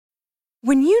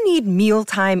When you need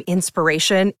mealtime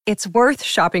inspiration, it's worth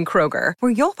shopping Kroger,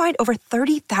 where you'll find over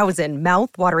 30,000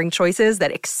 mouth-watering choices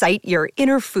that excite your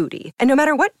inner foodie. And no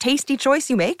matter what tasty choice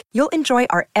you make, you'll enjoy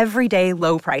our everyday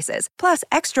low prices, plus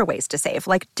extra ways to save,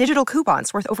 like digital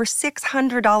coupons worth over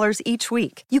 $600 each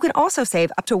week. You can also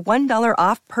save up to $1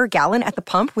 off per gallon at the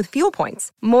pump with fuel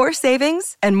points. More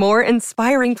savings and more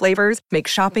inspiring flavors make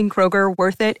shopping Kroger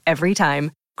worth it every time.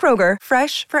 Kroger,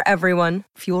 fresh for everyone.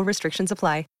 Fuel restrictions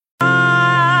apply.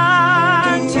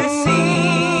 To see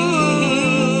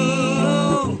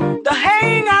the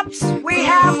hang-ups we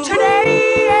have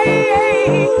today,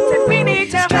 that we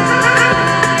need to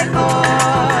fight for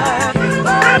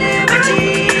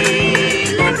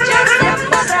liberty. Lift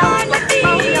yourself up on your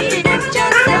feet. Lift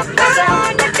yourself up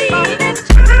on your feet.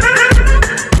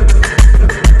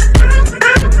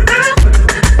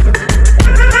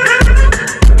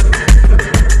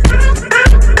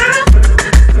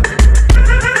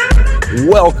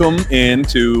 Welcome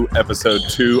into episode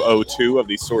 202 of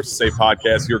the Sources Say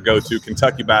podcast, your go-to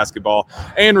Kentucky basketball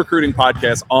and recruiting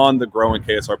podcast on the growing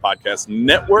KSR Podcast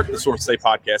Network. The Sources Say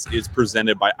podcast is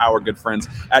presented by our good friends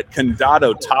at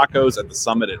Condado Tacos at the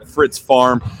Summit at Fritz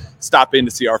Farm. Stop in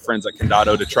to see our friends at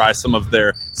Condado to try some of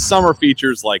their summer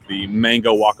features like the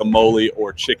mango guacamole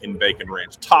or chicken bacon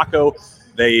ranch taco.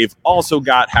 They've also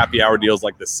got happy hour deals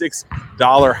like the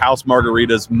 $6 house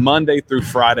margaritas Monday through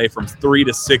Friday from 3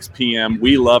 to 6 p.m.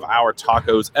 We love our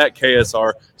tacos at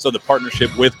KSR, so the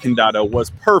partnership with Condado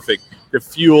was perfect to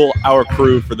fuel our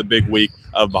crew for the big week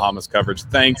of Bahamas coverage.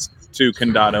 Thanks to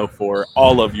Condado for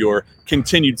all of your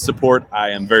continued support. I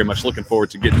am very much looking forward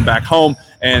to getting back home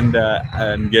and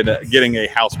getting a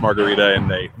house margarita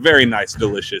and a very nice,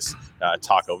 delicious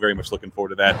taco. Very much looking forward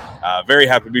to that. Very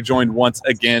happy to be joined once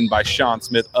again by Sean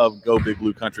Smith of Go Big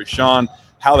Blue Country. Sean,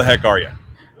 how the heck are you?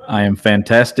 I am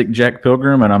fantastic, Jack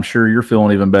Pilgrim, and I'm sure you're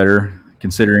feeling even better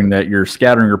considering that your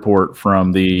scouting report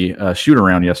from the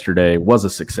shoot-around yesterday was a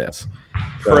success.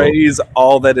 So, praise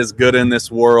all that is good in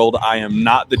this world. I am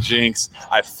not the jinx.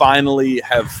 I finally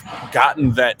have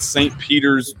gotten that St.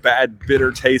 Peter's bad,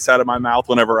 bitter taste out of my mouth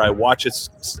whenever I watch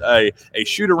a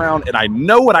shoot-around, and I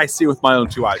know what I see with my own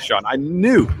two eyes, Sean. I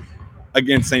knew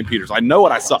against St. Peter's. I know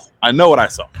what I saw. I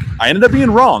ended up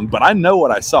being wrong, but I know what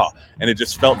I saw, and it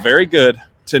just felt very good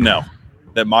to know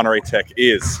that Monterrey Tech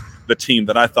is the team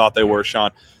that I thought they were,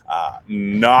 Sean.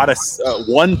 Not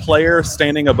one player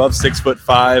standing above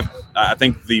 6'5". I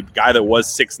think the guy that was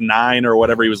 6'9" or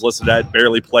whatever he was listed at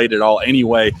barely played at all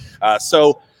anyway.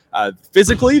 So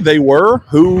physically, they were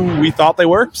who we thought they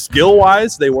were.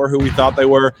 Skill-wise, they were who we thought they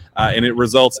were. And it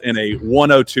results in a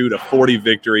 102-40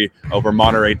 victory over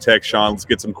Monterrey Tech. Sean, let's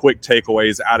get some quick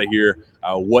takeaways out of here.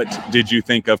 What did you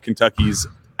think of Kentucky's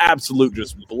absolute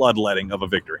just bloodletting of a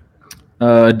victory?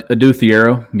 Adu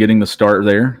Thiero getting the start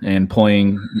there and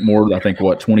playing more, I think,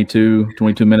 22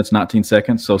 minutes, 19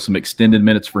 seconds. So some extended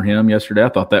minutes for him yesterday. I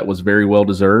thought that was very well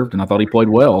deserved, and I thought he played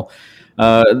well.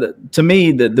 To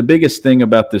me, the biggest thing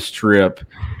about this trip,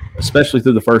 especially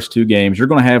through the first two games, you're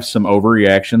going to have some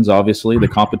overreactions. Obviously, the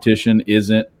competition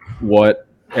isn't what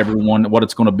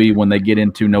it's going to be when they get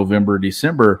into November,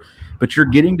 December, but you're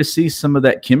getting to see some of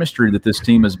that chemistry that this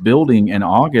team is building in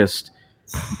August.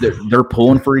 They're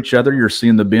pulling for each other. You're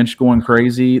seeing the bench going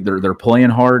crazy. They're playing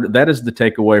hard. That is the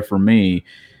takeaway for me.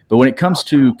 But when it comes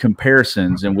to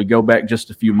comparisons, and we go back just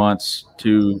a few months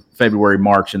to February,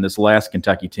 March, and this last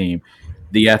Kentucky team,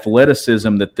 the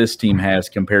athleticism that this team has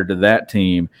compared to that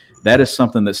team, that is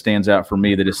something that stands out for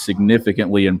me that is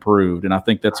significantly improved. And I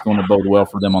think that's going to bode well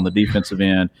for them on the defensive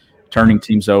end, turning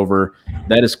teams over.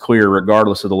 That is clear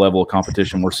regardless of the level of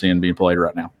competition we're seeing being played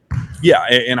right now. Yeah,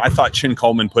 and I thought Chin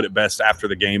Coleman put it best after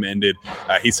the game ended.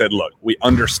 He said, look, we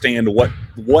understand what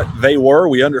they were.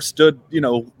 We understood,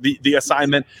 the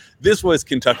assignment. This was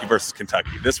Kentucky versus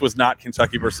Kentucky. This was not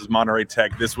Kentucky versus Monterrey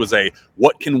Tech. This was a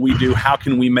what can we do? How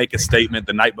can we make a statement?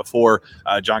 The night before,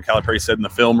 John Calipari said in the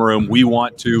film room, we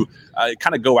want to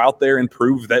kind of go out there and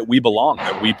prove that we belong,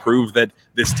 that we prove that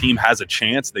this team has a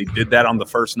chance. They did that on the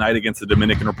first night against the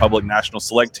Dominican Republic National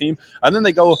Select Team. And then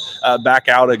they go back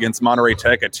out against Monterrey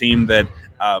Tech, a team that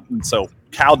so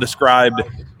Cal described,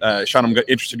 Sean, I'm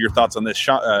interested in your thoughts on this.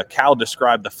 Cal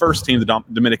described the first team, the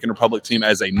Dominican Republic team,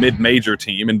 as a mid-major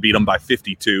team and beat them by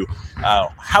 52.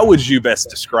 How would you best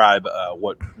describe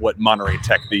what Monterrey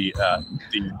Tech, the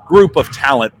group of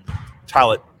talent,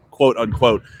 quote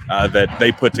unquote, that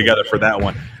they put together for that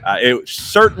one? It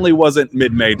certainly wasn't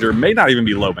mid-major, may not even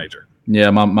be low major.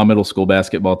 Yeah, my middle school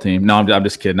basketball team. No, I'm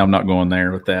just kidding. I'm not going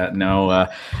there with that. No,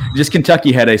 just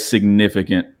Kentucky had a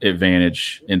significant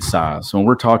advantage in size. When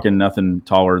we're talking nothing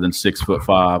taller than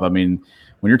 6'5", I mean,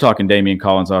 when you're talking Damian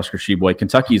Collins, Oscar Tshiebwe,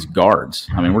 Kentucky's guards.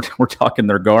 I mean, we're talking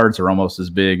their guards are almost as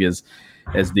big as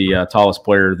the tallest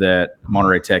player that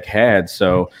Monterey Tech had.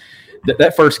 So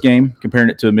that first game, comparing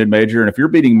it to a mid-major, and if you're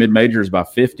beating mid-majors by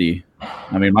 50,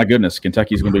 I mean, my goodness,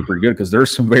 Kentucky's going to be pretty good because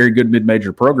there's some very good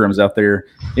mid-major programs out there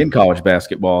in college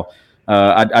basketball.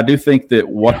 I do think that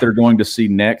what they're going to see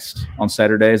next on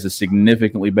Saturday is a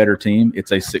significantly better team.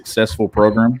 It's a successful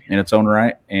program in its own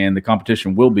right, and the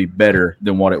competition will be better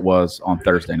than what it was on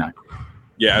Thursday night.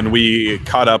 Yeah, and we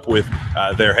caught up with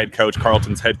their head coach,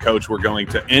 Carleton's head coach. We're going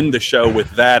to end the show with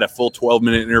that, a full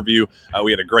 12-minute interview.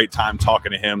 We had a great time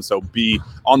talking to him, so be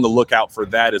on the lookout for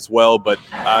that as well. But,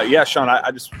 yeah, Sean,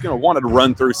 I just wanted to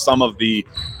run through some of the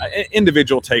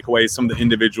individual takeaways, some of the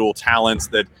individual talents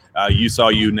that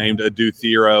you named Adu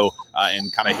Thiero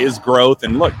and kind of his growth.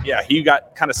 And, look, yeah, he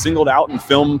got kind of singled out in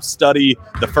film study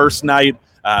the first night.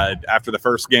 After the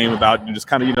first game about just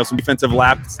kind of, some defensive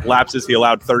lapses. He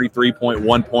allowed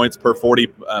 33.1 points per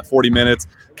 40 minutes.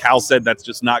 Cal said that's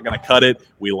just not going to cut it.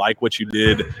 We like what you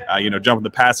did, jumping the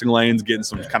passing lanes, getting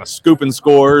some kind of scooping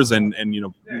scores and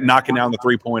knocking down the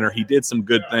three-pointer. He did some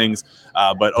good things,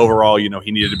 but overall,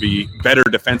 he needed to be better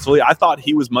defensively. I thought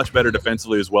he was much better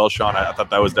defensively as well, Sean. I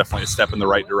thought that was definitely a step in the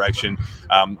right direction.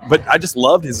 But I just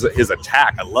loved his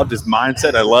attack. I loved his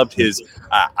mindset. I loved his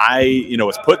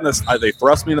was putting this. They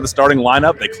thrust me into the starting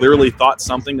lineup. They clearly thought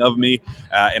something of me,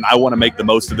 and I want to make the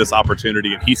most of this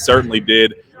opportunity, and he certainly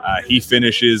did. He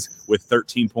finishes with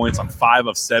 13 points on 5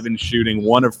 of 7 shooting,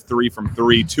 1 of 3 from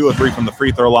 3, 2 of 3 from the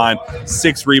free throw line,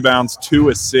 6 rebounds, 2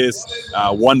 assists,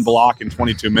 1 block in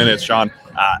 22 minutes. Sean,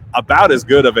 about as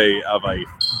good of a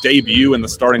debut in the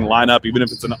starting lineup, even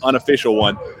if it's an unofficial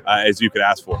one, as you could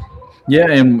ask for.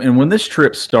 Yeah, and when this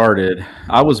trip started,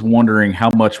 I was wondering how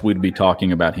much we'd be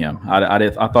talking about him. I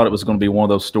thought it was going to be one of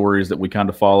those stories that we kind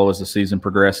of follow as the season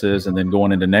progresses and then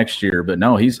going into next year. But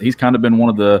no, he's kind of been one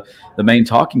of the main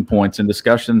talking points and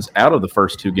discussions out of the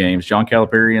first 2 games. John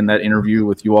Calipari, in that interview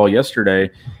with you all yesterday,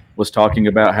 was talking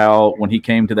about how when he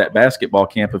came to that basketball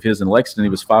camp of his in Lexington, he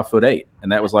was 5'8",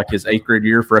 and that was like his 8th grade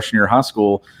year, freshman year of high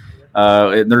school.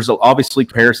 And there's obviously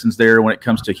comparisons there when it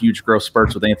comes to huge growth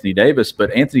spurts with Anthony Davis,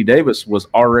 but Anthony Davis was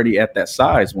already at that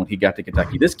size when he got to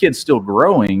Kentucky. This kid's still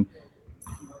growing.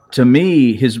 To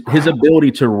me, his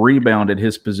ability to rebound at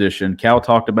his position, Cal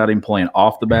talked about him playing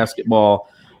off the basketball,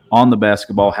 on the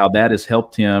basketball, how that has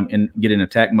helped him in get in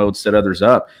attack mode, set others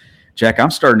up. Jack,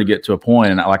 I'm starting to get to a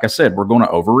point, and like I said, we're going to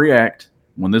overreact.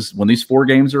 When these 4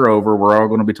 games are over, we're all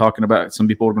going to be talking about, some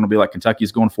people are going to be like,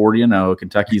 Kentucky's going 40-0,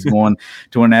 Kentucky's going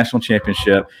to a national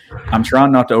championship. I'm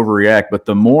trying not to overreact, but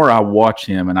the more I watch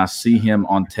him and I see him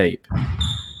on tape,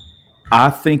 I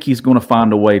think he's going to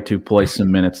find a way to play some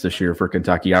minutes this year for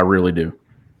Kentucky. I really do.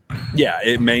 Yeah,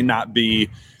 it may not be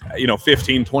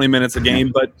 15, 20 minutes a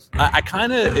game, but it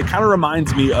kind of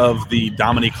reminds me of the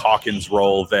Dominique Hawkins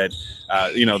role that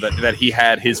that he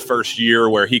had his first year,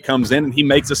 where he comes in and he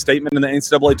makes a statement in the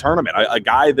NCAA tournament, a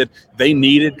guy that they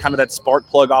needed, kind of that spark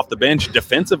plug off the bench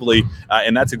defensively,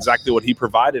 and that's exactly what he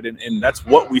provided, and that's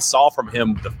what we saw from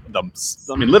him.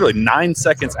 Literally 9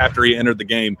 seconds after he entered the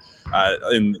game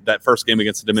in that first game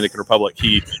against the Dominican Republic,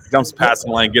 he dumps past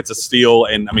the lane, gets a steal,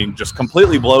 and just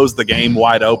completely blows the game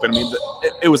wide open.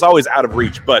 It was always out of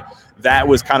reach, but that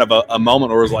was kind of a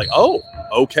moment where it was like, oh,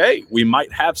 okay, we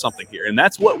might have something here. And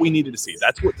that's what we needed to see.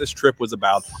 That's what this trip was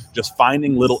about, just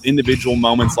finding little individual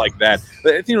moments like that.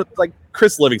 Like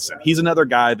Chris Livingston, he's another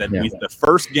guy that the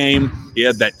first game, he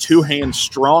had that 2-hand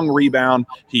strong rebound.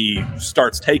 He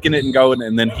starts taking it and going,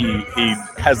 and then he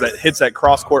hits that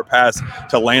cross-court pass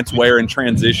to Lance Ware in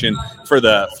transition for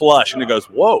the flush, and it goes,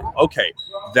 whoa, okay,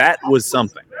 that was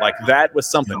something. Like, that was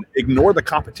something. Ignore the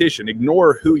competition.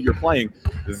 Ignore who you're playing.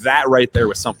 That right there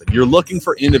was something. You're looking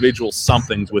for individual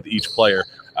somethings with each player.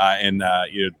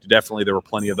 Definitely there were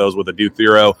plenty of those with Adu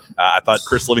Thiero. I thought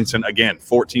Chris Livingston, again,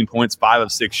 14 points, 5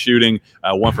 of 6 shooting,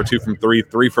 1 for 2 from 3,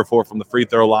 3 for 4 from the free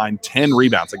throw line, 10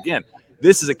 rebounds. Again,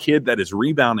 this is a kid that is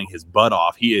rebounding his butt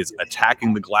off. He is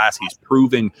attacking the glass. He's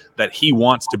proving that he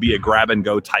wants to be a grab and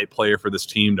go type player for this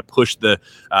team, to push the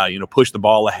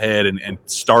ball ahead and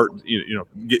start,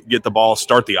 get the ball,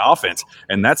 start the offense.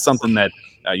 And that's something that,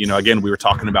 again, we were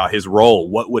talking about his role.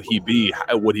 What would he be?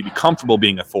 Would he be comfortable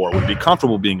being a 4? Would he be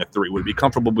comfortable being a 3? Would he be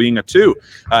comfortable being a 2?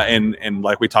 And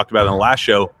like we talked about in the last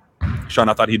show, Sean,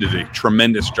 I thought he did a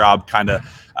tremendous job, kind of,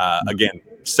 again,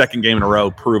 second game in a row,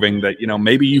 proving that,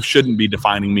 maybe you shouldn't be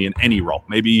defining me in any role.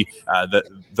 Maybe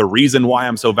the reason why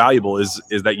I'm so valuable is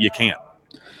that you can't.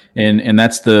 And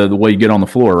that's the way you get on the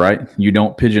floor, right? You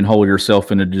don't pigeonhole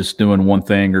yourself into just doing one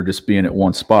thing or just being at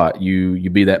one spot. You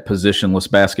be that positionless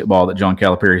basketball that John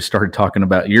Calipari started talking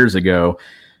about years ago.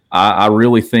 I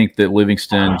really think that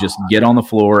Livingston just get on the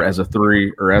floor as a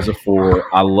 3 or as a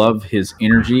 4. I love his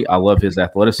energy. I love his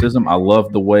athleticism. I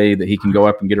love the way that he can go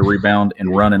up and get a rebound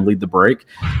and run and lead the break.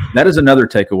 That is another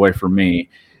takeaway for me.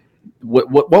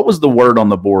 What was the word on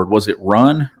the board? Was it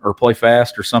run or play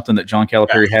fast or something that John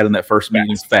Calipari had in that first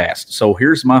meeting? Fast. So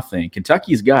here's my thing.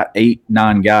 Kentucky's got 8,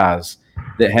 9 guys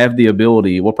that have the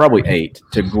ability, well, probably 8,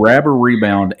 to grab a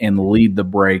rebound and lead the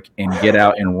break and get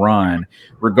out and run.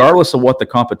 Regardless of what the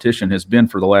competition has been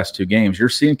for the last 2 games, you're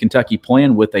seeing Kentucky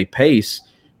playing with a pace,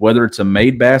 whether it's a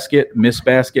made basket, missed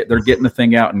basket, they're getting the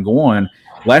thing out and going.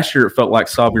 Last year, it felt like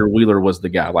Xavier Wheeler was the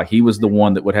guy. Like he was the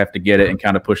one that would have to get it and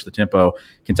kind of push the tempo.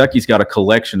 Kentucky's got a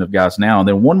collection of guys now. And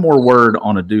then one more word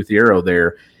on Adu Thiero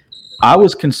there. I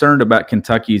was concerned about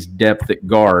Kentucky's depth at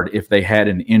guard if they had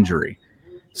an injury.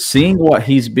 Seeing what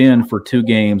he's been for 2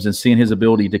 games and seeing his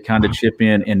ability to kind of chip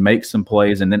in and make some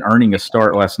plays and then earning a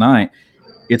start last night,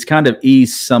 it's kind of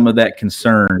eased some of that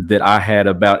concern that I had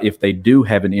about if they do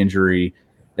have an injury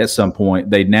at some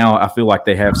point. I feel like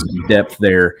they have some depth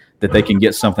there that they can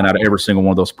get something out of every single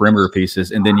one of those perimeter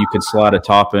pieces, and then you can slide a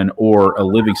Toppin or a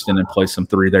Livingston and play some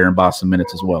 3 there and buy some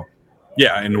minutes as well.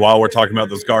 Yeah, and while we're talking about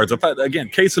those guards, I thought, again,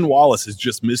 Cason Wallace is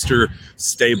just Mr.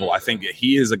 Stable. I think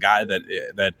he is a guy that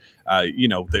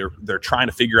they're trying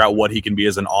to figure out what he can be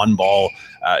as an on-ball,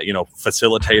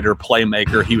 facilitator,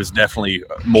 playmaker. He was definitely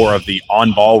more of the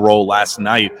on-ball role last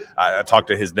night. I talked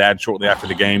to his dad shortly after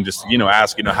the game, just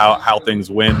ask how things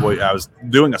went. I was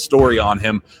doing a story on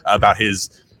him about his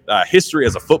history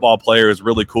as a football player. Is a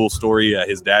really cool story.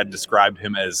 His dad described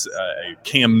him as a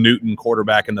Cam Newton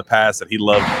quarterback in the past, that he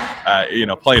loved,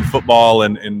 playing football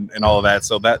and all of that.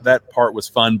 So that part was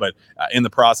fun. But in the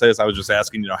process, I was just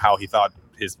asking, how he thought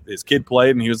his kid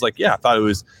played, and he was like, yeah, I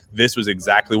thought this was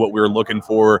exactly what we were looking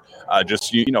for.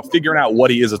 Just figuring out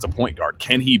what he is as a point guard.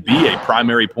 Can he be a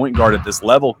primary point guard at this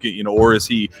level? Or is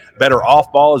he better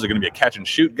off ball? Is it going to be a catch and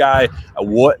shoot guy?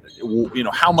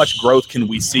 How much growth can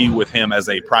we see with him as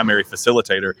a primary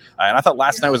facilitator? And I thought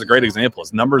last night was a great example.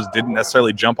 His numbers didn't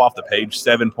necessarily jump off the page.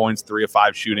 7 points, 3 of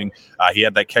 5 shooting. He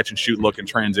had that catch and shoot look in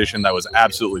transition that was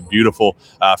absolutely beautiful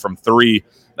from 3.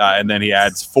 And then he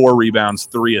adds 4 rebounds,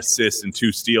 3 assists, and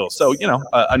 2 steals. So,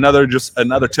 another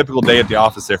typical day at the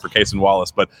office there for Cason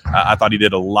Wallace. But I thought he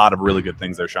did a lot of really good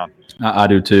things there, Sean. I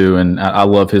do too, and I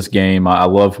love his game. I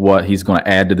love what he's going to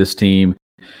add to this team.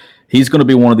 He's going to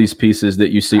be one of these pieces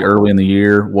that you see early in the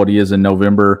year, what he is in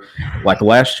November. Like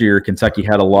last year, Kentucky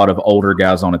had a lot of older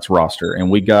guys on its roster, and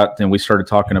we started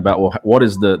talking about, well, what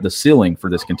is the ceiling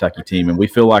for this Kentucky team? And we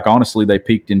feel like, honestly, they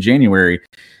peaked in January.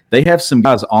 They have some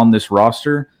guys on this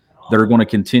roster that are going to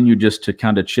continue just to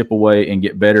kind of chip away and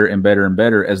get better and better and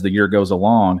better as the year goes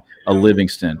along. A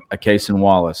Livingston, a Cason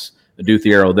Wallace, a Adu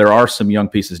Thiero. There are some young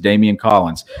pieces, Damian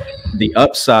Collins. The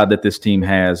upside that this team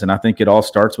has, and I think it all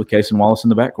starts with Cason Wallace in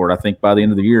the backcourt. I think by the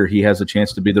end of the year, he has a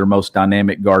chance to be their most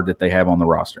dynamic guard that they have on the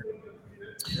roster.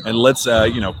 And let's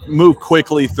move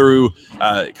quickly through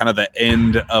kind of the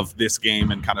end of this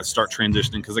game and kind of start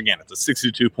transitioning, because again, it's a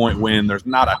 62-point win. There's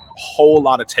not a whole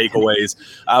lot of takeaways,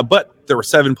 but there were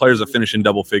 7 players that finished in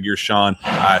double figures, Sean.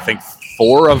 I think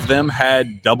 4 of them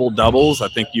had double-doubles. I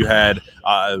think you had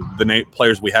the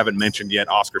players we haven't mentioned yet,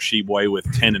 Oscar Sheboy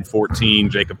with 10 and 14,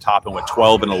 Jacob Toppin with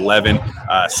 12 and 11,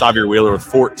 Xavier Wheeler with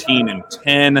 14 and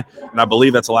 10, and I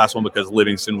believe that's the last one because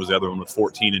Livingston was the other one with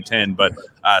 14 and 10. But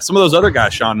some of those other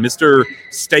guys, Sean, Mr.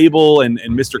 Stable and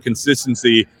Mr.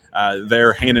 Consistency,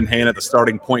 they're hand in hand at the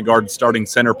starting point guard, starting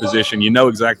center position. You know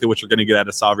exactly what you're going to get out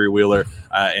of Xavier Wheeler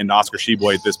and Oscar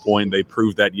Sheboy at this point. They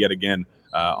proved that yet again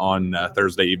on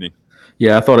Thursday evening.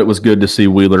 Yeah, I thought it was good to see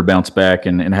Wheeler bounce back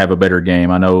and have a better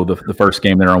game. I know the first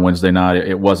game there on Wednesday night,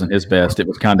 it wasn't his best. It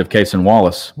was kind of Cason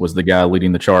Wallace was the guy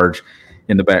leading the charge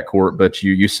in the backcourt. But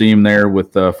you see him there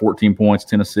with 14 points,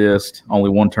 10 assists, only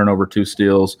 1 turnover, 2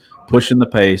 steals, pushing the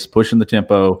pace, pushing the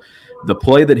tempo. The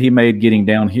play that he made getting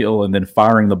downhill and then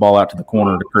firing the ball out to the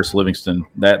corner to Chris Livingston,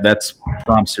 that's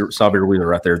prime Xavier Wheeler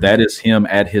right there. That is him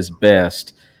at his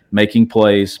best, making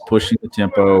plays, pushing the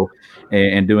tempo,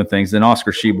 and doing things. Then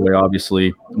Oscar Sheboy,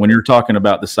 obviously, when you're talking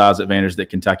about the size advantage that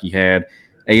Kentucky had,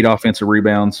 8 offensive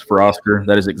rebounds for Oscar.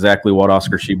 That is exactly what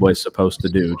Oscar Sheboy is supposed to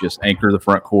do, just anchor the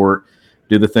front court,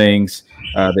 do the things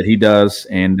that he does.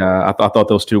 And I thought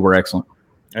those 2 were excellent.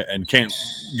 And can't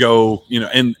go,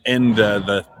 end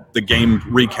the the game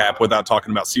recap without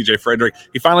talking about C.J. Frederick.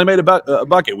 He finally made a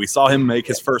bucket. We saw him make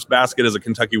his first basket as a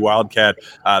Kentucky Wildcat.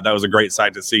 That was a great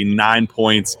sight to see. 9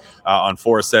 points on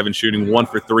 4 of 7 shooting, 1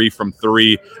 for 3 from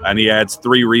 3, and he adds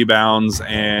 3 rebounds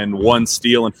and 1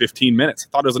 steal in 15 minutes. I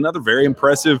thought it was another very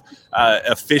impressive,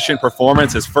 efficient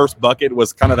performance. His first bucket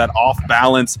was kind of that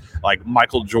off-balance, like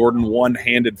Michael Jordan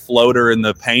one-handed floater in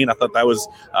the paint. I thought that was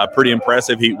pretty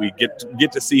impressive. We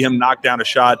get to see him knock down a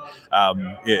shot,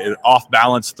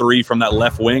 off-balance 3 from that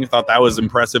left wing. I thought that was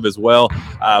impressive as well.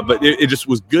 But it just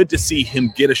was good to see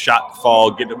him get a shot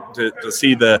fall, get to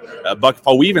see the bucket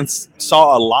fall. We even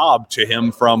saw a lob to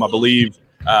him from, I believe,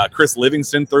 Chris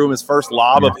Livingston threw him his first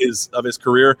lob of his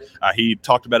career. He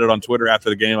talked about it on Twitter after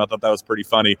the game. I thought that was pretty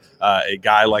funny. A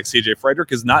guy like C.J.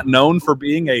 Frederick is not known for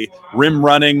being a rim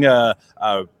running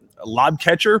lob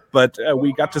catcher, but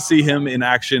we got to see him in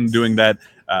action doing that.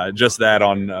 Just that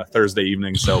on Thursday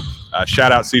evening. So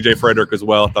shout out C.J. Frederick as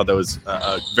well. I thought that was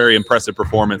a very impressive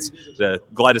performance.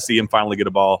 Glad to see him finally get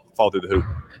a ball fall through the hoop.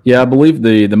 Yeah, I believe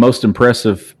the most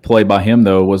impressive play by him,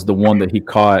 though, was the one that he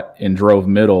caught and drove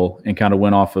middle and kind of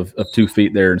went off of 2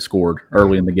 feet there and scored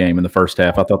early in the game in the first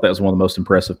half. I thought that was one of the most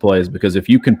impressive plays, because if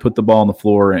you can put the ball on the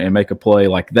floor and make a play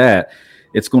like that,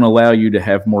 it's going to allow you to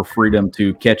have more freedom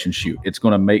to catch and shoot. It's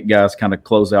going to make guys kind of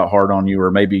close out hard on you,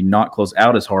 or maybe not close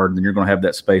out as hard, and then you're going to have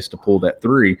that space to pull that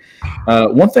 3.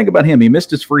 One thing about him, he missed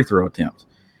his free throw attempt.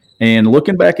 And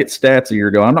looking back at stats a year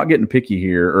ago, I'm not getting picky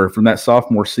here, or from that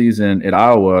sophomore season at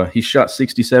Iowa, he shot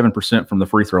 67% from the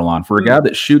free throw line. For a guy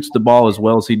that shoots the ball as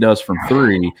well as he does from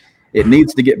 3, it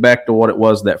needs to get back to what it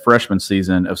was that freshman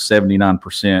season of 79%,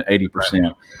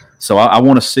 80%. So I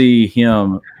want to see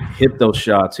him hit those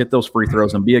shots, hit those free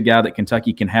throws, and be a guy that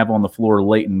Kentucky can have on the floor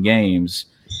late in games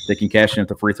that can cash in at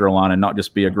the free throw line and not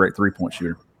just be a great three-point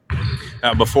shooter.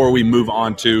 Before we move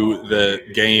on to the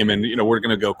game, and we're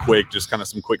going to go quick, just kind of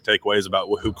some quick takeaways about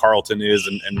who Carleton is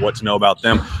and what to know about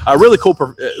them. Really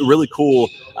cool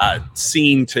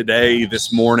scene today,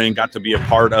 this morning. Got to be a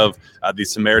part of the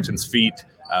Samaritan's Feet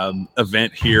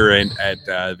event here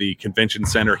at the convention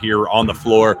center here on the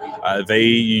floor. They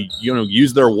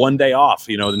use their one day off.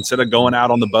 Instead of going out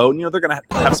on the boat, they're going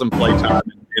to have some playtime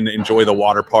and enjoy the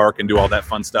water park and do all that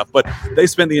fun stuff. But they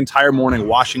spent the entire morning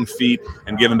washing feet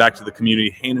and giving back to the community,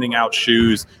 handing out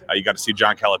shoes. You got to see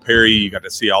John Calipari. You got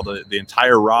to see all the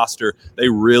entire roster. They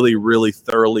really, really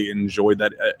thoroughly enjoyed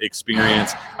that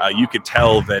experience. You could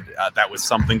tell that that was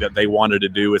something that they wanted to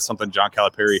do. It's something John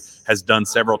Calipari has done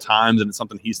several times, and it's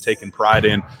something he's taken pride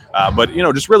in. But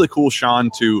just really cool,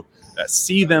 Sean, to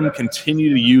see them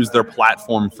continue to use their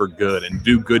platform for good and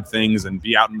do good things and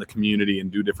be out in the community and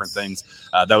do different things.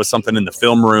 That was something in the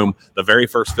film room, the very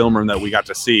first film room that we got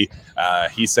to see.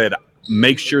 He said,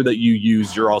 make sure that you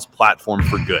use your all's platform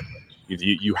for good.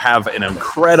 You have an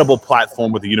incredible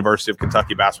platform with the University of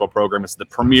Kentucky basketball program. It's the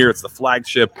premier, it's the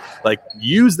flagship. Like,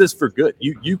 use this for good.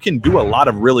 You can do a lot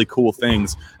of really cool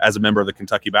things as a member of the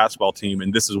Kentucky basketball team,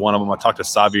 and this is one of them. I talked to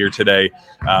Xavier today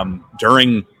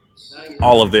during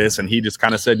all of this, and he just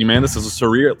kind of said, man, this is a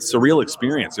surreal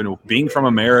experience. Being from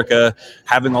America,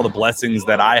 having all the blessings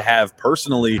that I have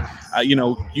personally,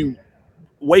 you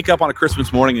wake up on a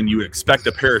Christmas morning and you expect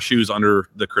a pair of shoes under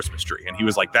the Christmas tree. And he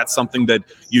was like, that's something that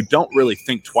you don't really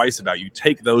think twice about. You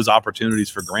take those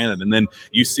opportunities for granted. And then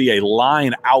you see a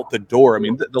line out the door. I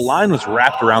mean, the line was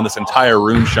wrapped around this entire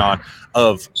room, Sean,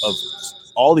 of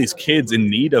all these kids in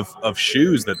need of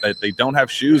shoes that they don't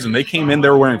have shoes. And they came in, they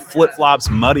were wearing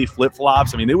flip-flops, muddy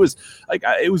flip-flops. I mean, it was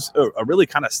a really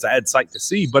kind of sad sight to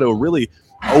see, but a really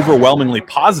overwhelmingly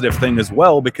positive thing as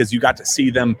well, because you got to see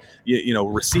them,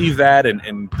 receive that.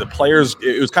 And the players,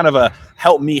 it was kind of a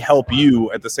help me help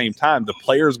you at the same time. The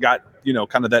players got,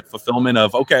 kind of that fulfillment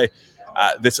of, okay,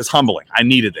 this is humbling. I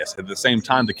needed this. At the same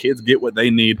time, the kids get what they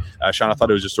need. Sean, I thought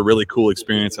it was just a really cool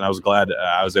experience, and I was glad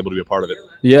I was able to be a part of it.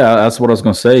 Yeah, that's what I was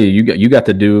going to say. You got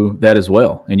to do that as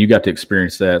well, and you got to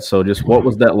experience that. So just what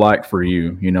was that like for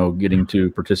you, getting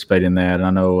to participate in that? And I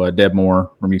know Deb Moore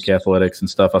from UK Athletics and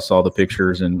stuff, I saw the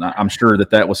pictures, and I'm sure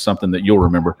that was something that you'll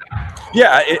remember.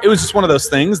 Yeah, it was just one of those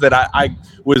things that I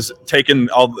was taking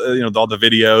all the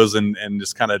videos and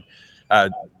just kind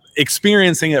of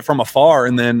experiencing it from afar.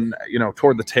 And then,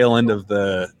 toward the tail end of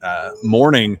the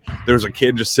morning, there was a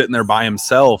kid just sitting there by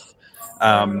himself.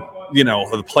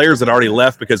 The players had already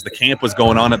left because the camp was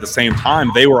going on at the same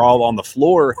time. They were all on the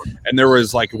floor, and there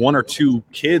was like 1 or 2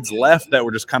 kids left that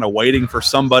were just kind of waiting for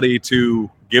somebody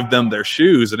to give them their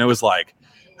shoes. And it was like,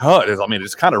 Oh, I mean, it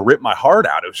just kind of ripped my heart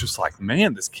out. It was just like,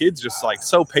 man, this kid's just like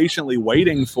so patiently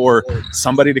waiting for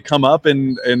somebody to come up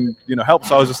and help.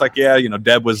 So I was just like, yeah,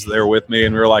 Deb was there with me,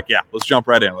 and we were like, yeah, let's jump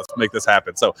right in. Let's make this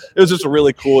happen. So it was just a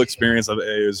really cool experience.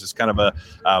 It was just kind of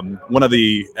one of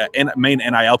the main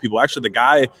NIL people. Actually, the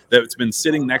guy that's been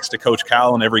sitting next to Coach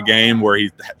Cal in every game, where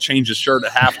he changed his shirt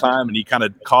at halftime, and he kind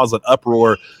of caused an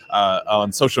uproar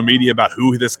on social media about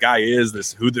who this guy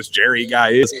is, who this Jerry guy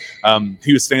is.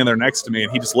 He was standing there next to me,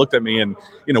 and he just looked at me, and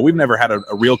we've never had a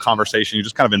real conversation. You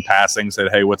just kind of in passing said,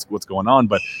 hey, what's going on?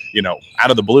 But out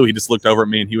of the blue, he just looked over at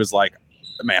me, and he was like,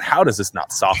 man, how does this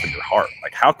not soften your heart?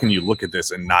 Like, how can you look at this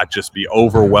and not just be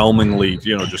overwhelmingly,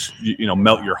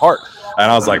 melt your heart?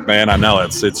 And I was like, man, I know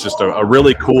it's just a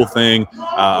really cool thing,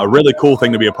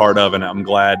 to be a part of. And I'm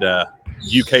glad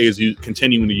UK is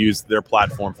continuing to use their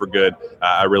platform for good.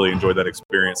 I really enjoyed that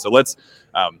experience. So let's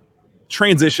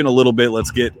transition a little bit.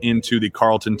 Let's get into the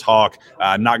Carleton talk.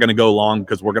 Not going to go long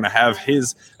because we're going to have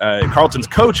his Carleton's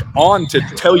coach on to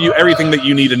tell you everything that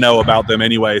you need to know about them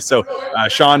anyway. So,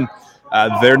 Sean,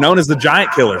 they're known as the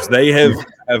Giant Killers. They have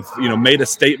made a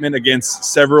statement against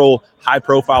several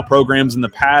high-profile programs in the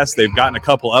past. They've gotten a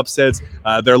couple upsets.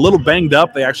 They're a little banged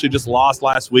up. They actually just lost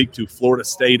last week to Florida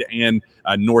State and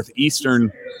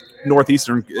Northeastern.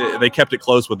 They kept it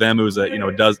close with them. It was a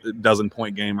dozen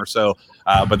point game or so,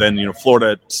 but then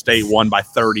Florida State won by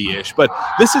 30-ish. But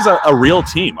this is a real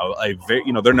team.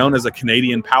 They're known as a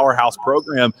Canadian powerhouse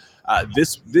program.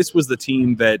 This was the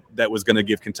team that was going to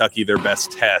give Kentucky their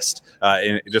best test,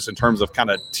 in terms of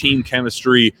kind of team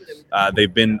chemistry.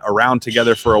 They've been around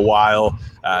together for a while.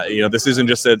 This isn't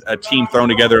just a team thrown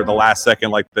together at the last second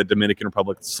like the Dominican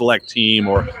Republic select team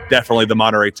or definitely the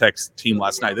Monterrey Tech team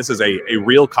last night. This is a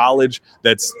real college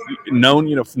that's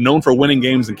known for winning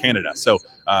games in Canada. So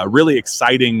really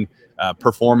exciting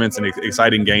performance and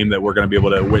exciting game that we're going to be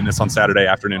able to witness on Saturday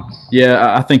afternoon.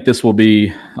 Yeah, I think this will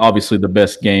be obviously the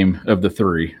best game of the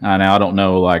three. Now, I don't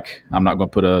know, I'm not going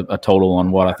to put a total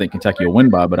on what I think Kentucky will win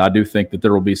by, but I do think that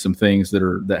there will be some things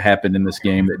that happened in this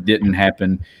game that didn't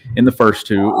happen in the first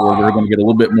two, or we're going to get a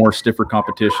little bit more stiffer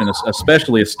competition,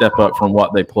 especially a step up from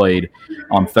what they played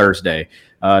on Thursday.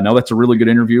 No, that's a really good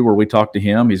interview where we talked to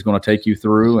him. He's going to take you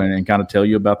through and kind of tell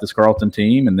you about this Carleton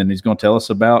team, and then he's going to tell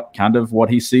us about kind of what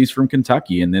he sees from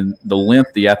Kentucky, and then the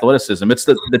length, the athleticism. It's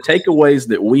the takeaways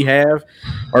that we have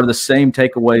are the same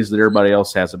takeaways that everybody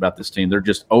else has about this team. They're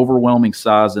just overwhelming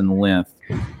size and length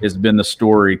has been the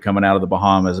story coming out of the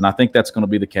Bahamas, and I think that's going to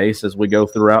be the case as we go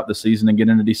throughout the season and get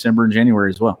into December and January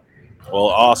as well. Well,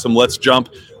 awesome. Let's jump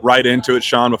right into it,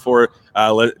 Sean, before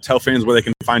tell fans where they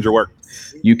can find your work.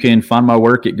 You can find my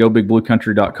work at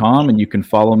gobigbluecountry.com, and you can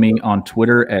follow me on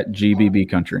Twitter at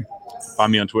GBBCountry.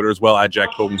 Find me on Twitter as well, at Jack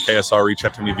Pilgrim KSR. Reach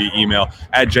out to me via email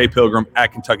at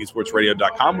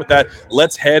jpilgrim@KentuckySportsRadio.com. With that,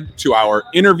 let's head to our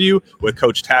interview with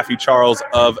Coach Taffy Charles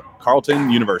of Carleton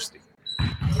University.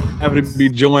 Happy to be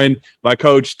joined by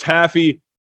Coach Taffy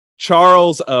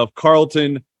Charles of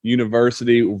Carleton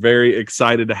University. We're very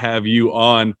excited to have you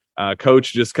on.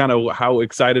 Coach, just kind of how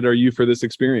excited are you for this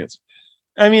experience?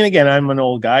 I mean, again, I'm an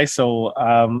old guy, so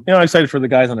I'm excited for the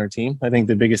guys on our team. I think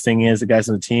the biggest thing is the guys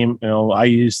on the team. I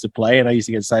used to play and I used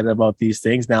to get excited about these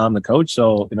things. Now I'm the coach,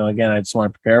 so again, I just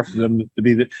want to prepare for them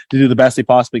to do the best they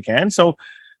possibly can. So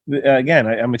again,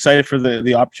 I'm excited for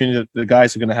the opportunity that the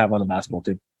guys are going to have on the basketball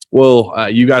team. Well,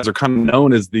 you guys are kind of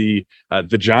known as the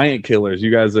Giant Killers.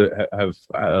 You guys have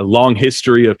a long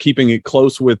history of keeping it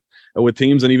close with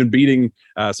teams and even beating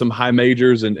some high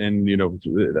majors. And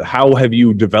how have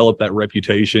you developed that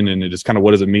reputation, and just kind of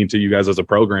what does it mean to you guys as a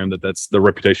program that's the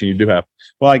reputation you do have?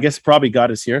 Well, I guess probably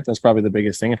got us here. That's probably the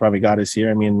biggest thing. It probably got us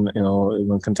here. I mean,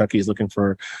 when Kentucky is looking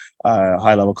for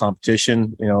high level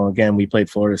competition, again, we played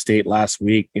Florida State last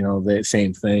week, the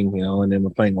same thing, and then we're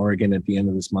playing Oregon at the end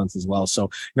of this month as well. So,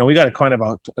 we got a kind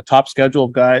of a top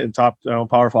schedule of top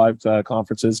Power 5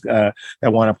 conferences that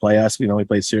want to play us. We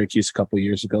played Syracuse a couple of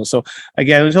years ago. So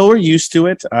again, until we're used to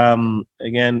it,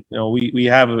 again, we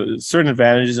have certain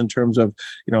advantages in terms of,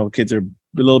 kids are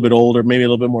a little bit older, maybe a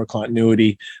little bit more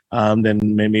continuity than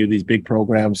maybe these big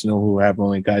programs, who have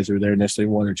only guys who are there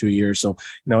necessarily 1 or 2 years. So,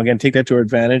 again, take that to our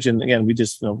advantage. And again, we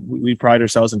just, we pride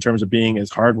ourselves in terms of being a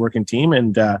hardworking team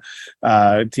and a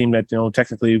team that,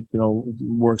 technically,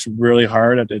 works really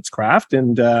hard at its craft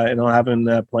and, having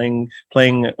playing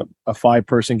a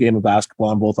 5-person game of basketball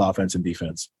on both offense and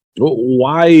defense.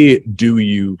 Why do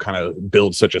you kind of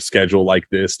build such a schedule like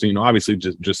this? Obviously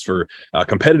just for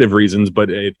competitive reasons, but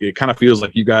it kind of feels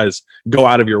like you guys go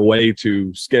out of your way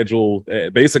to schedule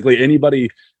basically anybody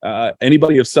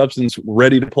anybody of substance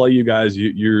ready to play you guys,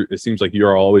 it seems like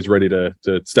you're always ready to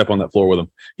step on that floor with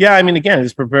them. Yeah, I mean, again,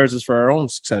 this prepares us for our own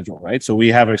schedule, right? So we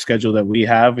have a schedule that we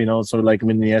have, sort of like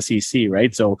in the SEC,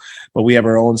 right? So, but we have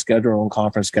our own schedule, our own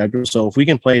conference schedule. So if we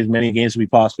can play as many games as we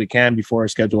possibly can before our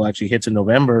schedule actually hits in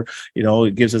November,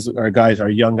 it gives us our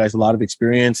young guys, a lot of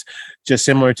experience. Just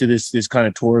similar to this kind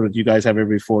of tour that you guys have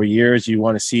every 4 years. You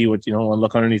want to see what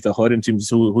look underneath the hood in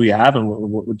terms of who you have and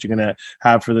what you're going to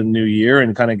have for the new year,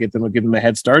 and kind of give them a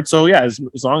head start. So yeah, as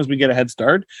long as we get a head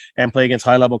start and play against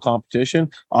high level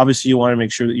competition, obviously you want to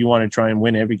make sure that you want to try and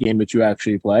win every game that you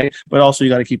actually play, but also you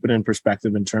got to keep it in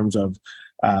perspective in terms of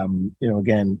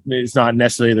again, it's not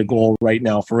necessarily the goal right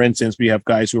now. For instance, we have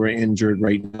guys who are injured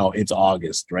right now. It's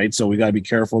August, right? So we got to be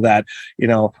careful that,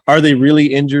 are they really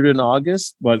injured in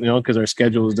August? But, because our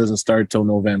schedule doesn't start till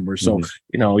November. So,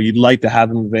 you'd like to have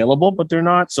them available, but they're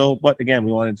not. So, but again,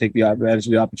 we want to take the advantage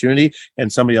of the opportunity,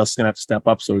 and somebody else is going to have to step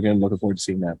up. So we're going to look forward to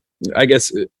seeing that. I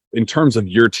guess in terms of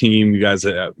your team, you guys,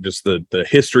 just the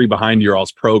history behind your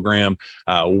all's program,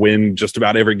 win just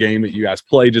about every game that you guys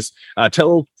play. Just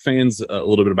tell fans a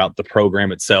little bit about the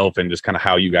program itself and just kind of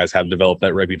how you guys have developed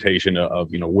that reputation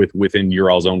of within your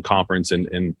all's own conference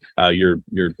and your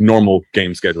normal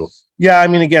game schedule. Yeah, I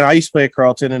mean, again, I used to play at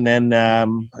Carleton, and then I'd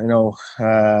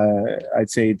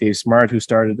say Dave Smart, who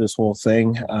started this whole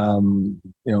thing.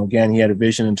 Again, he had a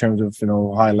vision in terms of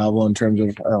high level, in terms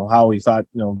of how he thought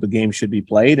the game should be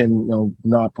played, and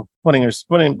not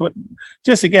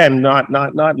just again not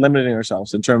limiting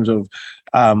ourselves in terms of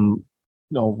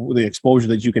the exposure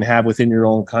that you can have within your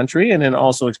own country, and then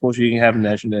also exposure you can have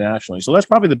internationally. So that's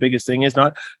probably the biggest thing, is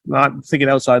not thinking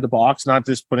outside the box, not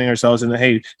just putting ourselves in the,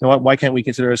 hey, why can't we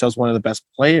consider ourselves one of the best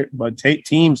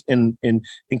teams in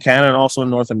Canada and also in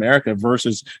North America,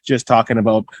 versus just talking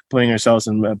about putting ourselves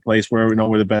in a place where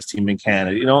we're the best team in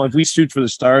Canada. If we shoot for the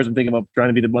stars and think about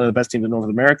trying to be one of the best teams in North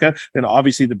America, then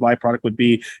obviously the byproduct would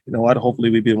be, hopefully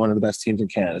we'd be one of the best teams in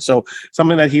Canada. So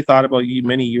something that he thought about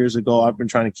many years ago, I've been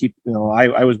trying to keep,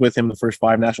 I was with him the first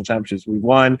 5 national championships we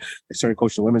won. I started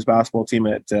coaching the women's basketball team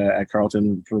at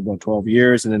Carleton for about 12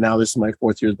 years. And then now this is my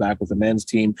 4th year back with the men's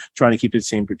team, trying to keep the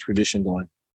same tradition going.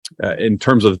 In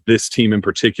terms of this team in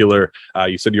particular,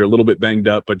 you said you're a little bit banged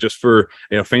up, but just for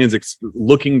fans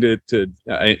looking to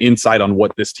insight on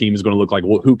what this team is going to look like,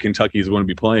 who Kentucky is going to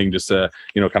be playing, just kind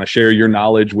of share your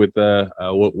knowledge with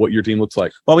what your team looks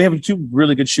like. Well, we have 2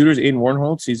 really good shooters. Aiden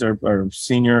Warnholtz, he's our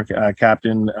senior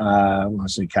captain. I want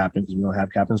to say captain because we don't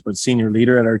have captains, but senior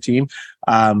leader at our team.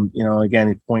 Again,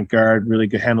 he's point guard, really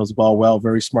good, handles the ball well,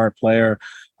 very smart player.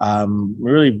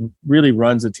 Really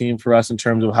runs the team for us in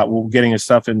terms of how we're getting his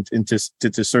stuff into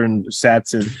certain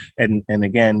sets, and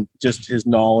again, just his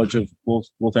knowledge of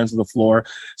both ends of the floor.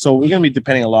 So we're going to be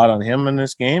depending a lot on him in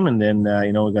this game. And then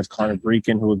we got Connor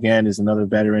Breakin, who again is another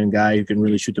veteran guy who can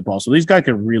really shoot the ball. So these guys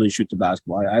can really shoot the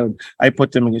basketball. I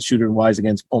put them against shooter wise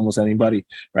against almost anybody,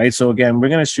 right? So again, we're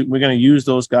going to use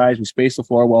those guys. We space the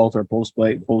floor well with our post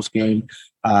game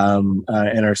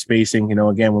and our spacing.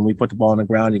 Again, when we put the ball on the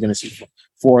ground, you're going to see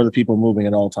 4 other people moving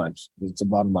at all times. It's the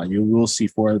bottom line. You will see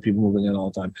 4 other people moving at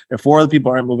all time. If 4 other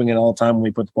people aren't moving at all time when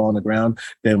we put the ball on the ground,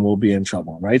 then we'll be in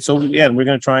trouble, right? So again, we're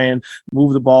going to try and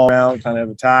move the ball around, kind of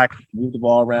attack, move the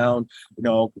ball around.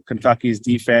 Kentucky's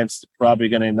defense probably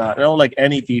going to not, like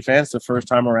any defense, the first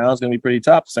time around is going to be pretty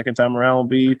tough. The second time around will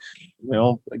be,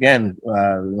 not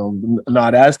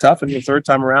as tough. And the third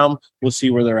time around, we'll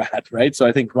see where they're at, right? So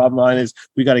I think the bottom line is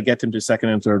we got to get them to second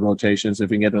and third rotations.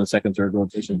 If we can get them to second, third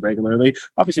rotations regularly,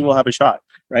 obviously we'll have a shot,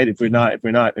 right? If we're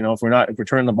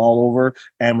turning the ball over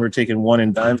and we're taking 1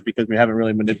 and dones because we haven't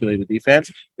really manipulated the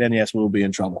defense, then yes, we'll be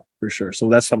in trouble for sure. So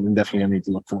that's something definitely I need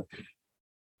to look for.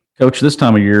 Coach, this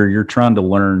time of year, you're trying to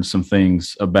learn some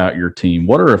things about your team.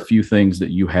 What are a few things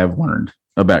that you have learned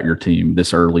about your team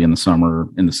this early in the summer,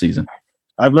 in the season?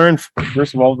 I've learned,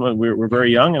 first of all, we're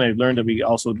very young, and I've learned that we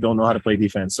also don't know how to play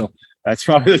defense. So that's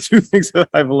probably the 2 things that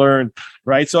I've learned,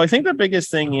 right? So I think the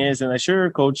biggest thing is, and I'm sure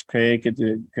Coach Craig,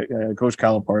 Coach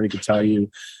Calipari could tell you,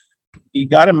 you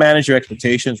got to manage your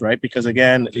expectations, right? Because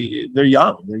again, they're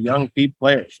young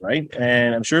players, right?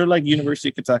 And I'm sure like University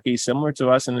of Kentucky, similar to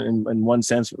us in one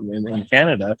sense in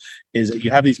Canada, is that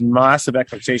you have these massive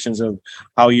expectations of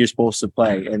how you're supposed to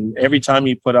play. And every time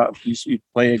you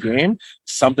play a game,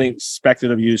 something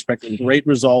expected of you, expected great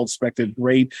results, expected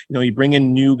great, you bring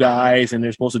in new guys and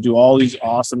they're supposed to do all these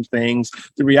awesome things.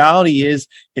 The reality is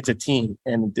it's a team,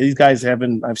 and these guys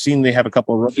I've seen they have a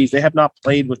couple of rookies. They have not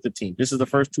played with the team. This is the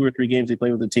first 2 or 3 games they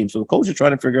play with the team. So the coach is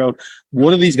trying to figure out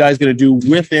what are these guys going to do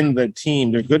within the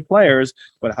team. They're good players,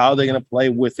 but how are they going to play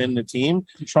within the team?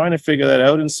 Trying to figure that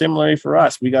out. And similarly for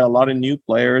us, we got a lot of new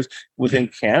players within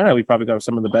Canada. We probably got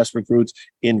some of the best recruits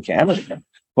in Canada.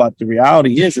 But the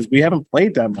reality is we haven't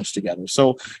played that much together.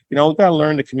 So, we've got to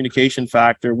learn the communication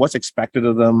factor, what's expected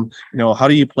of them. How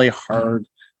do you play hard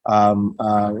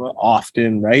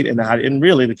often, right? And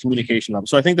really the communication level.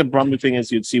 So I think the problem thing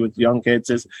is you'd see with young kids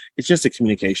is it's just a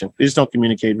communication. They just don't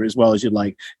communicate as well as you'd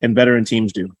like, and veteran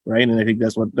teams do, right? And I think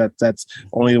that's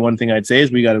only the one thing I'd say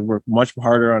is we got to work much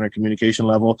harder on our communication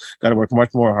level, got to work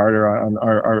much more harder on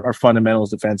our fundamentals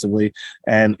defensively.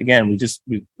 And again, we just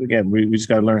got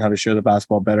to learn how to share the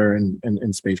basketball better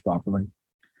and space properly.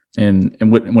 And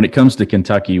when it comes to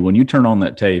Kentucky, when you turn on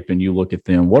that tape and you look at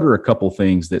them, what are a couple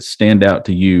things that stand out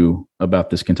to you about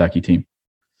this Kentucky team?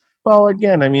 Well,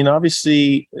 again, I mean,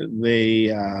 obviously they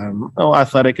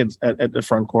athletic at the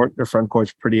front court. Their front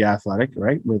court's pretty athletic,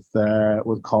 right? With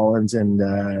Collins and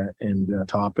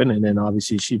Toppin, and then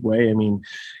obviously Shibwe. I mean,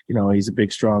 he's a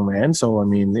big, strong man. So I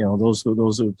mean, those are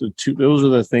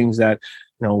the things that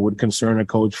would concern a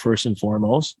coach first and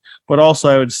foremost. But also,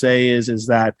 I would say is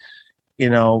that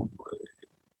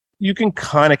you can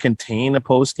kind of contain a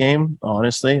post game,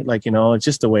 honestly. Like, it's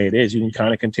just the way it is. You can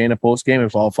kind of contain a post game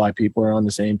if all 5 people are on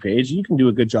the same page. You can do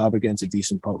a good job against a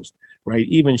decent post, right?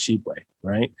 Even Shibwe,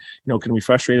 right? Can we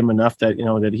frustrate him enough that,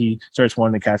 that he starts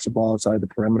wanting to catch the ball outside the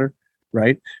perimeter,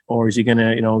 right? Or is he going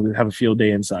to, have a field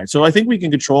day inside? So I think we can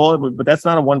control it, but that's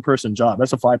not a 1-person job.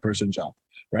 That's a 5-person job.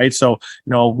 Right. So,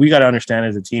 we got to understand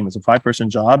as a team, it's a 5-person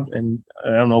job. And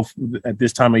I don't know if at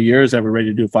this time of year is ever ready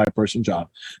to do a 5-person job.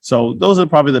 So those are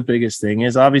probably the biggest thing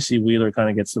is obviously Wheeler kind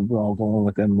of gets the ball going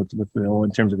with them with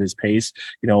in terms of his pace,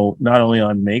 not only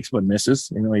on makes, but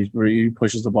misses, he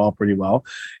pushes the ball pretty well.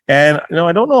 And,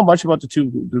 I don't know much about the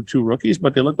two rookies,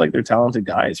 but they look like they're talented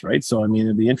guys. Right. So, I mean,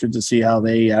 it'd be interesting to see how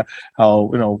they,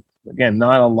 again,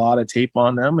 not a lot of tape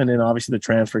on them, and then obviously the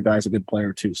transfer guy's a good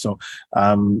player too. So,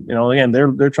 again,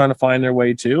 they're trying to find their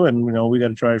way too, and we got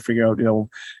to try to figure out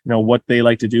what they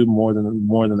like to do more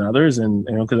than others, and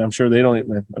because I'm sure they don't.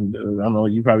 I don't know.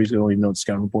 You probably don't even know what the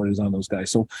scouting report is on those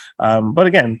guys. So, but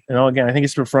again, I think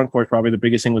it's the front court probably the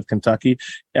biggest thing with Kentucky.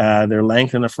 Their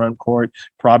length in the front court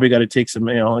probably got to take some.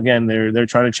 Again, they're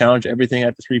trying to challenge everything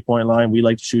at the 3-point line. We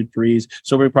like to shoot threes,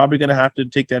 so we're probably going to have to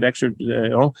take that extra.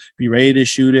 Be ready to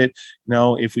shoot it.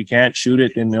 If we can't shoot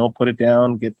it, then they'll put it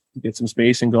down, get some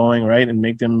spacing going, right, and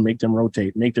make them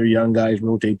rotate, make their young guys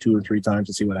rotate 2 or 3 times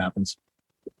to see what happens.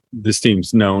 This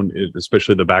team's known,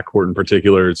 especially the backcourt in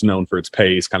particular, it's known for its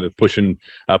pace, kind of pushing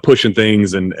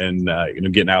things and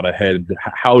getting out ahead.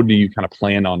 How do you kind of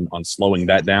plan on slowing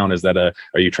that down? Is that are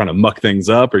you trying to muck things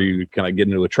up? Are you kind of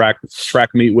getting into a track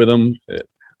meet with them?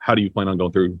 How do you plan on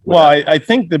going through? Well, I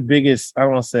think the biggest, I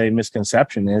don't want to say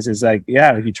misconception is like,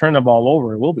 yeah, if you turn the ball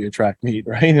over, it will be a track meet,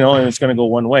 right? And it's going to go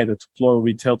one way. The floor will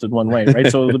be tilted one way, right?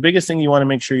 So the biggest thing you want to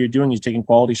make sure you're doing is taking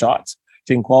quality shots.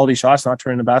 Taking quality shots, not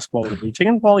turning the basketball over. If you're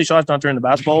taking quality shots, not turning the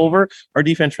basketball over, our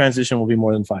defense transition will be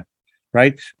more than 5.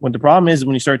 Right. When the problem is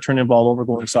when you start turning the ball over,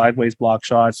 going sideways, block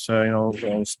shots,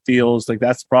 steals, like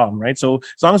that's the problem. Right. So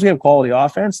as long as we have quality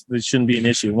offense, this shouldn't be an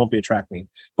issue. It won't be a track meet.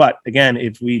 But again,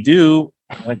 if we do,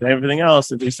 like everything else,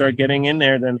 if they start getting in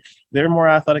there, then they're more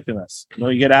athletic than us.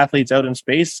 You get athletes out in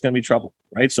space, it's going to be trouble,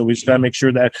 right? So we just got to make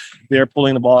sure that they're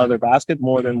pulling the ball out of their basket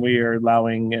more than we are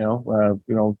allowing,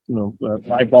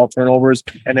 5 ball turnovers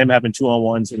and them having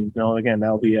 2-on-1s. And again,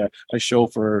 that'll be a show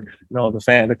for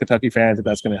the Kentucky fans if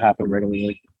that's going to happen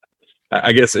regularly.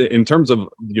 I guess in terms of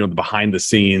the behind the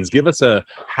scenes, give us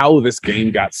how this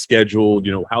game got scheduled.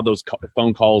 How those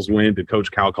phone calls went. Did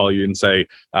Coach Cal call you and say,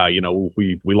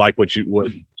 we like what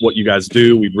you guys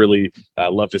do. We'd really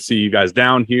love to see you guys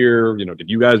down here. Did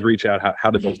you guys reach out?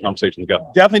 How did those conversations go?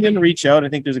 Definitely didn't reach out. I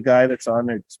think there's a guy that's on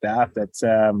their staff that's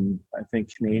I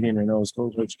think Canadian or knows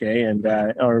Coach K, and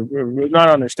or not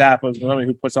on their staff, but somebody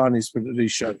who puts on these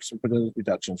shows for those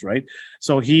reductions, right?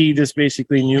 So he just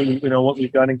basically knew what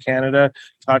we've done in Canada.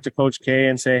 Talk to Coach K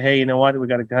and say, hey, you know what? We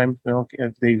got a guy.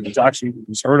 He's actually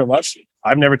heard of us.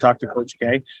 I've never talked to Coach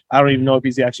K. I don't even know if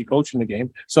he's actually coaching the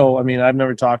game. So, I mean, I've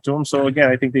never talked to him. So,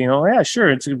 again, I think yeah, sure,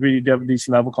 it's a pretty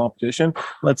decent level competition.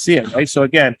 Let's see it, right? So,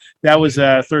 again, that was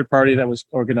a third party that was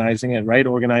organizing it, right?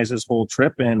 Organized this whole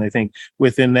trip. And I think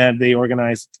within that, they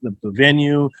organized the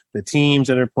venue, the teams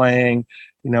that are playing.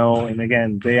 and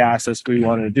again, they asked us if we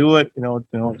wanted to do it,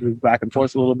 we back and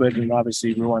forth a little bit, and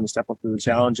obviously we wanted to step up to the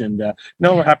challenge, and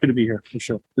we're happy to be here for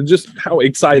sure. Just how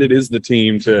excited is the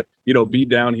team to, be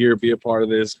down here, be a part of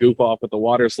this, goof off with the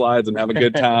water slides and have a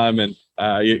good time and,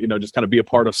 just kind of be a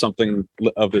part of something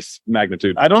of this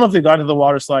magnitude? I don't know if they got to the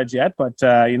water slides yet, but,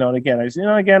 and again,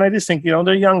 I just think,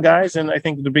 they're young guys. And I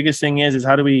think the biggest thing is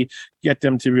how do we get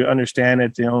them to understand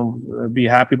it, be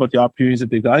happy about the opportunities that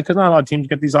they've got? Because not a lot of teams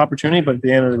get these opportunities, but at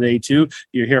the end of the day too,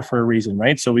 you're here for a reason,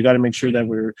 right? So we got to make sure that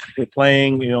we're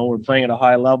playing, we're playing at a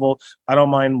high level. I don't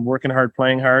mind working hard,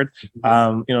 playing hard.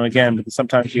 Again, but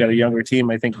sometimes you got a younger team.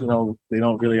 I think, they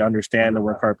don't really understand the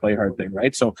work hard, play hard thing,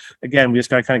 right? So again, we just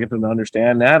got to kind of get them to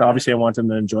understand that. Obviously, I want them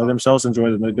to enjoy themselves,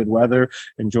 enjoy the good weather,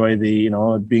 enjoy the,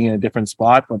 being in a different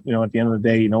spot. But, at the end of the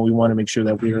day, we want to make sure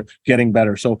that we're getting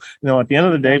better. So, at the end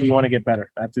of the day, we want to get better.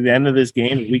 At the end of this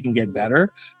game, if we can get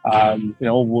better, and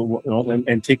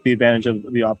take the advantage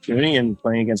of the opportunity and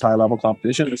playing against high level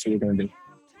competition, that's what we're going to do.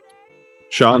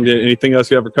 Sean, anything else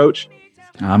you have for Coach?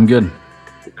 I'm good.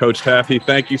 Coach Taffy,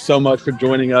 thank you so much for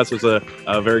joining us. It was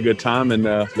a very good time, and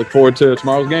look forward to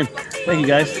tomorrow's game. Thank you,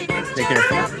 guys. Take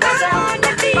care.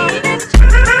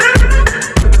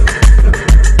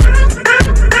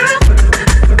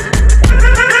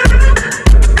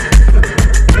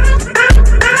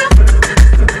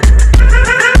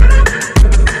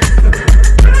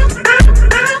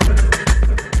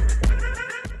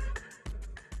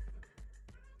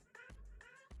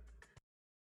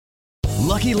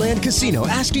 Lucky Land Casino,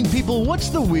 asking people, what's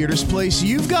the weirdest place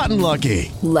you've gotten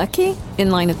lucky? Lucky? In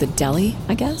line at the deli,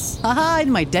 I guess? Aha,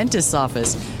 in my dentist's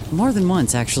office. More than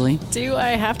once, actually. Do I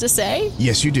have to say?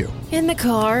 Yes, you do. In the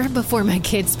car before my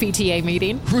kids' PTA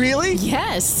meeting. Really?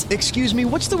 Yes. Excuse me,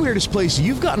 what's the weirdest place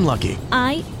you've gotten lucky?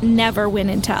 I never win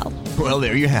and tell. Well,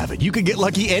 there you have it. You can get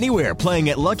lucky anywhere, playing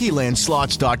at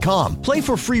LuckyLandSlots.com. Play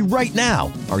for free right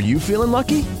now. Are you feeling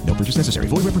lucky? No purchase necessary.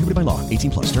 Void where prohibited by law.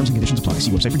 18+. Terms and conditions apply.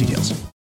 See website for details.